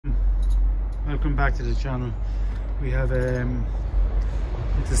welcome back to the channel. We have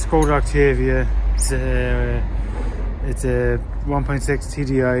it's a Skoda Octavia. It's a 1.6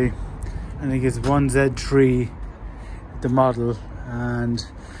 TDI. I think it's 1Z3 the model, and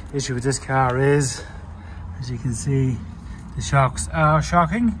the issue with this car is, as you can see, the shocks are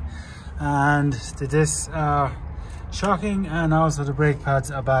shocking and the discs are shocking, and also the brake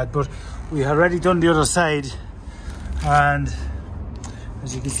pads are bad. But we had already done the other side, and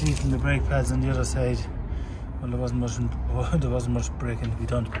as you can see from the brake pads on the other side, well, there wasn't much braking to be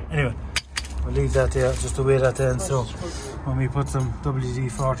done. Anyway, we'll leave that there just to wait at the end. So when we put some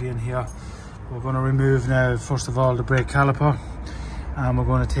WD-40 in here, we're going to remove now first of all the brake caliper, and we're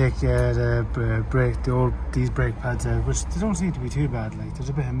going to take these brake pads out, which they don't seem to be too bad. Like, there's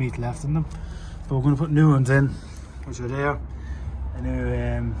a bit of meat left in them, but we're going to put new ones in, which are there. A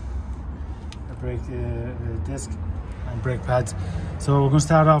new brake disc and brake pads. So we're going to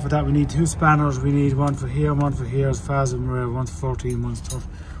start off with that. We need 2 spanners. We need one for here, as far as one's 14, one's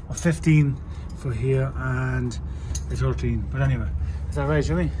 15 for here, and a 13. But anyway, is that right,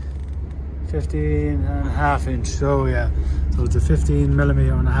 Jimmy? 15.5 inch. So yeah, so it's a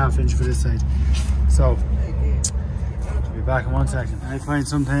 15mm1/2 inch for this side. So I'll be back in 1 second. I find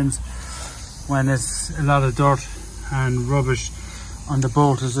sometimes when it's a lot of dirt and rubbish on the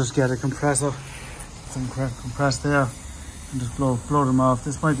bolts, just get a compressor, some compress there, and just blow them off.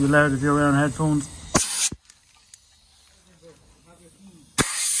 This might be loud if you're wearing headphones.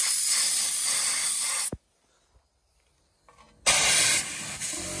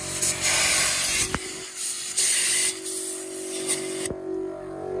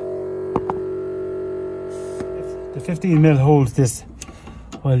 The 15mm holds this,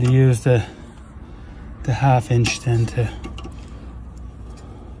 while you use the 1/2 inch then to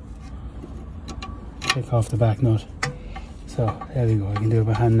take off the back nut. So there we go, I can do it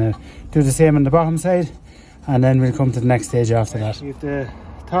by hand now. Do the same on the bottom side, and then we'll come to the next stage after that. Leave the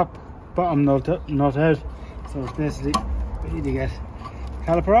bottom nut out, so it's basically ready to get the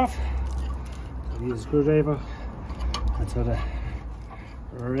caliper off. So use a screwdriver and sort of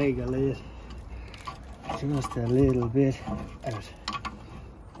regulate just a little bit out.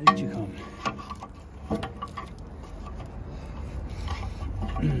 Out you come.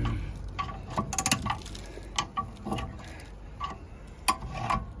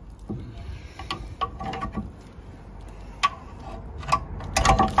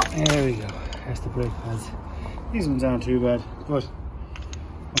 There we go. There's the brake pads. These ones aren't too bad, but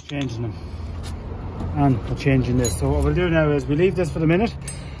we're changing them, and we're changing this. So what we'll do now is we leave this for the minute.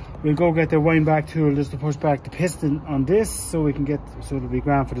 We'll go get the wind back tool just to push back the piston on this, so we can so it'll be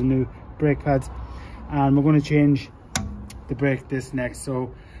grand for the new brake pads. And we're going to change the brake disc next,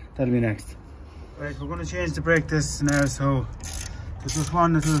 so that'll be next. Right, we're going to change the brake disc now. So there's just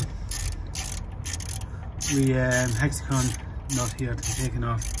one little hexagon nut here to be taken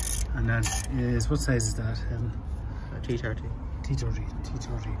off, and that is, what size is that? T30. T30.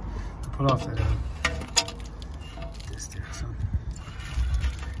 To pull off that this there, so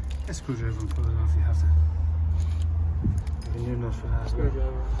a screwdriver and pull it off. You have to. There's a new nut for that as well.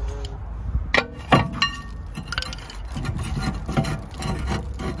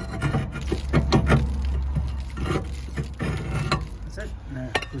 That's it. No,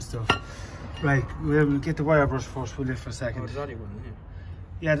 good stuff. Right, we'll get the wire brush first. We'll leave for a second. Oh, there's already one in here.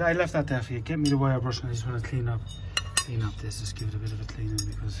 Yeah, I left that there for you. Get me the wire brush, and I just want to clean up this. Just give it a bit of a cleaning,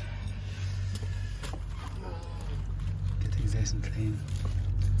 because get things nice and clean.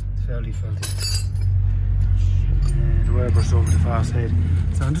 It's fairly filthy. The wire brush over the far side.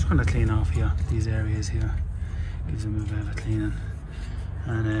 So I'm just going to clean off here, these areas here. Gives them a bit of a cleaning,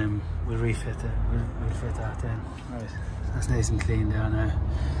 and we'll refit it. We'll fit that then. Right, that's nice and clean there now.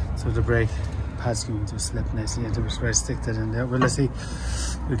 So the brake pads going to slip nicely into it. We'll stick that in there. Well, let's see.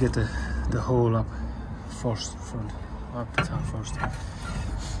 We'll get the hole up first, up the top first.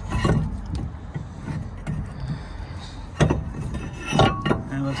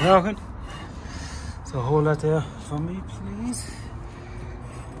 And we're talking. So hold that there for me, please.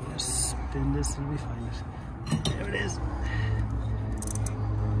 Just spin this till we find it. There it is.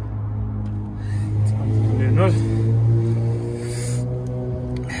 It's on the new nut.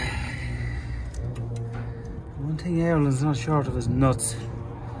 One thing Ireland's not short of is nuts.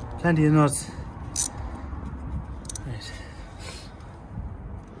 Plenty of nuts. Right.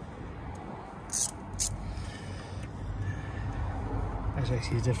 That's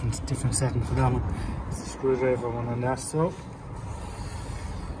actually a different setting for that one. It's a screwdriver one on that, so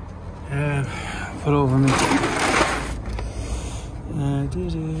put over me.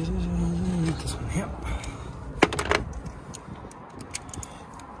 This one here.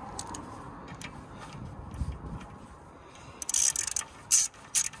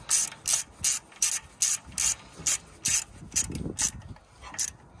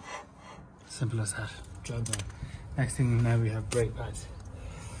 does that job there. Next thing now we have brake pads.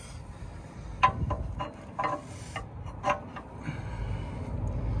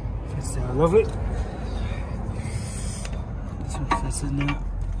 Fits there lovely. This one fits in there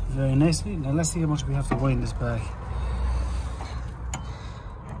very nicely. Now let's see how much we have to wind this back.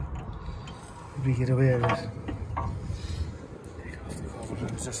 If we get away with it. Take off the cover.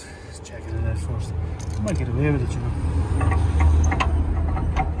 I was just checking it out first. I might get away with it, you know.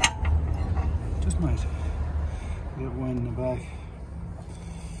 Just might. We have wind in the back.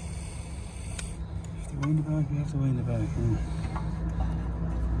 If to wind the back, we have to wind the back. Yeah.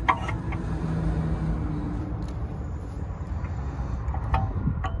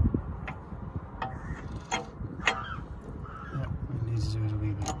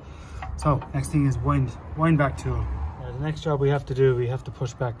 So next thing is wind back tool. The next job we have to do, we have to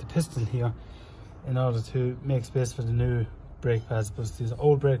push back the piston here in order to make space for the new brake pads, because these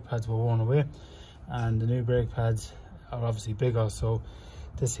old brake pads were worn away and the new brake pads are obviously bigger, so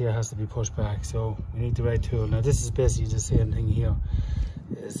this here has to be pushed back. So we need the right tool. Now this is basically the same thing here.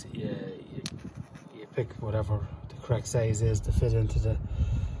 Is you pick whatever the correct size is to fit into the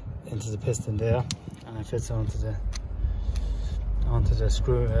piston there, and it fits onto the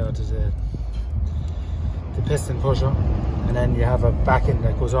screw, to the piston pusher, and then you have a backing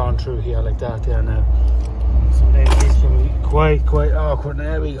that goes on through here like that there now. So now these can be quite awkward.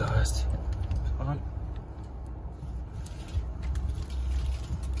 There we go. Hold on.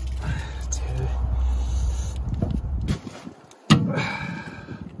 2, 3.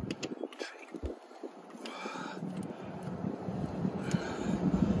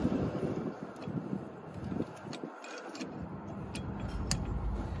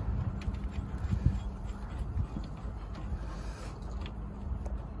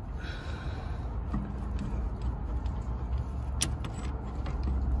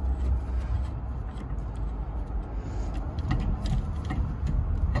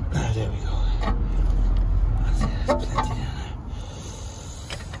 There we go. There's plenty there now.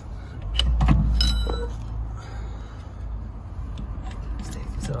 Let's take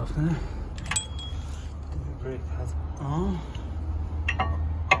this off now. Do the brake pads on.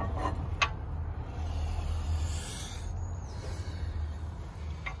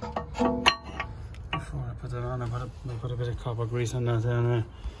 Before I put that on, I'll put a bit of copper grease on that there now.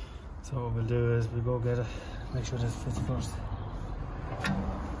 So what we'll do is we'll go get it, make sure this fits first.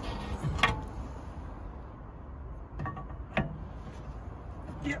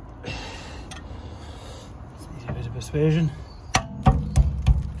 Yep. Let's need a bit of persuasion.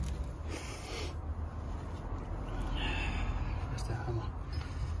 Where's the hammer?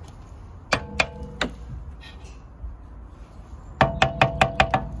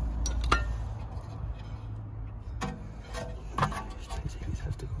 These things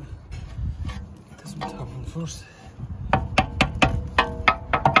have to go in. Get this on top one first.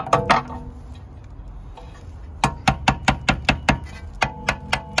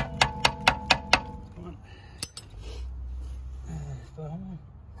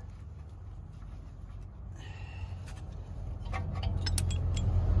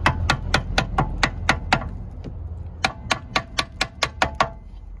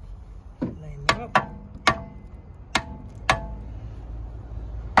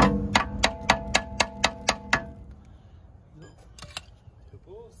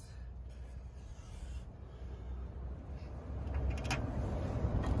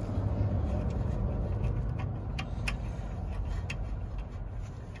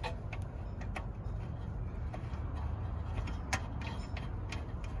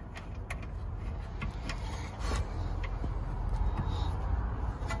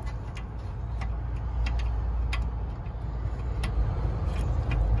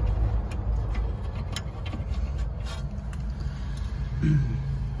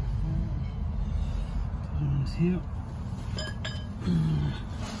 Here.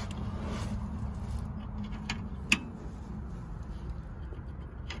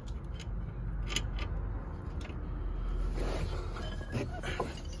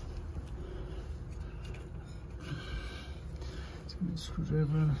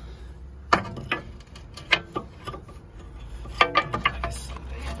 Screwdriver.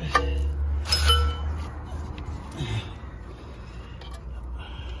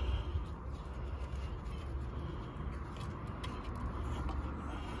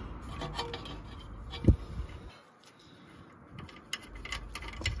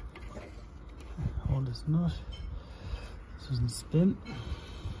 Hold this nut. This doesn't spin.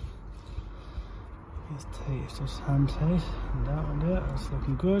 It's tight, it's just hand tight, and that one there, that's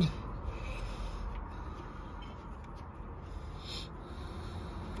looking good.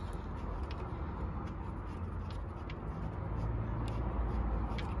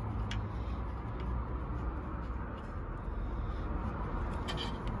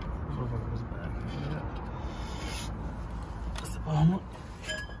 cover goes back. Yeah. That's the bottom one.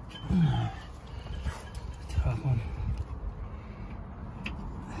 Top one.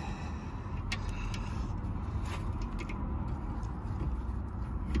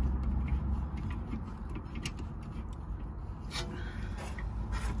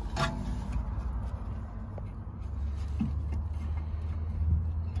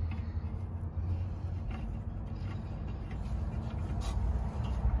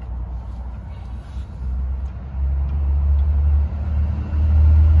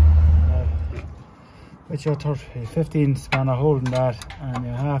 With your 15 spanner holding that and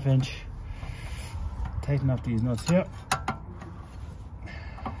your 1/2 inch, tighten up these nuts here.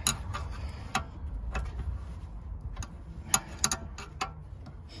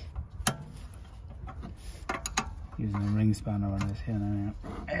 Using a ring spanner on this here now.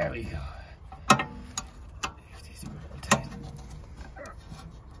 There we go. If these are all tight.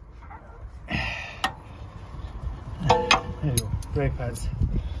 There you go. Brake pads,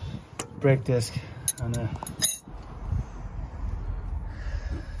 brake disc. And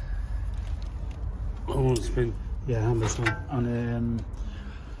spring. Yeah, handle spring on a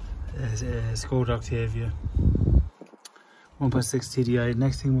Skoda Octavia 1.6 TDI.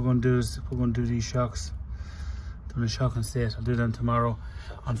 Next thing we're going to do is we're going to do these shocks. Doing a shocking state. I'll do them tomorrow.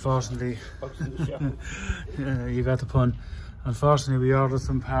 Unfortunately, you got the pun. Unfortunately, we ordered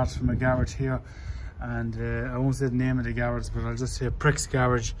some parts from a garage here, and I won't say the name of the garage, but I'll just say Prick's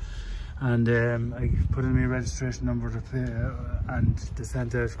Garage. And I put in my registration number to pay, and they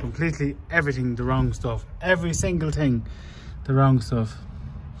sent out completely everything, the wrong stuff. Every single thing, the wrong stuff.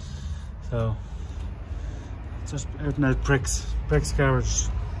 So, just out and out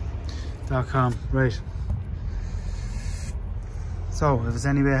pricksgarage.com, right. So, if it's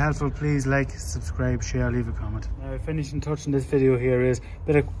any way helpful, please like, subscribe, share, leave a comment. Now, finishing touching this video here is a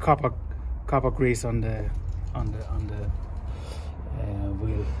bit of copper grease on the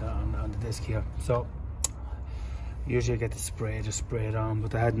wheel on the disc here. So usually I get the spray, just spray it on,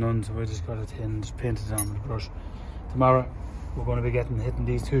 but I had none, so I just got it in, just painted it on with a brush. Tomorrow we're going to be hitting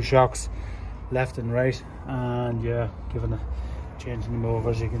these 2 shocks left and right, and yeah, changing them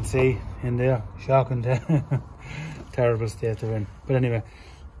over, as you can see in there. Shocking terrible state they're in. But anyway,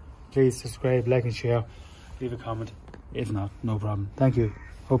 please subscribe, like and share, leave a comment. If not, no problem. Thank you,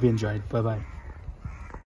 hope you enjoyed. Bye bye.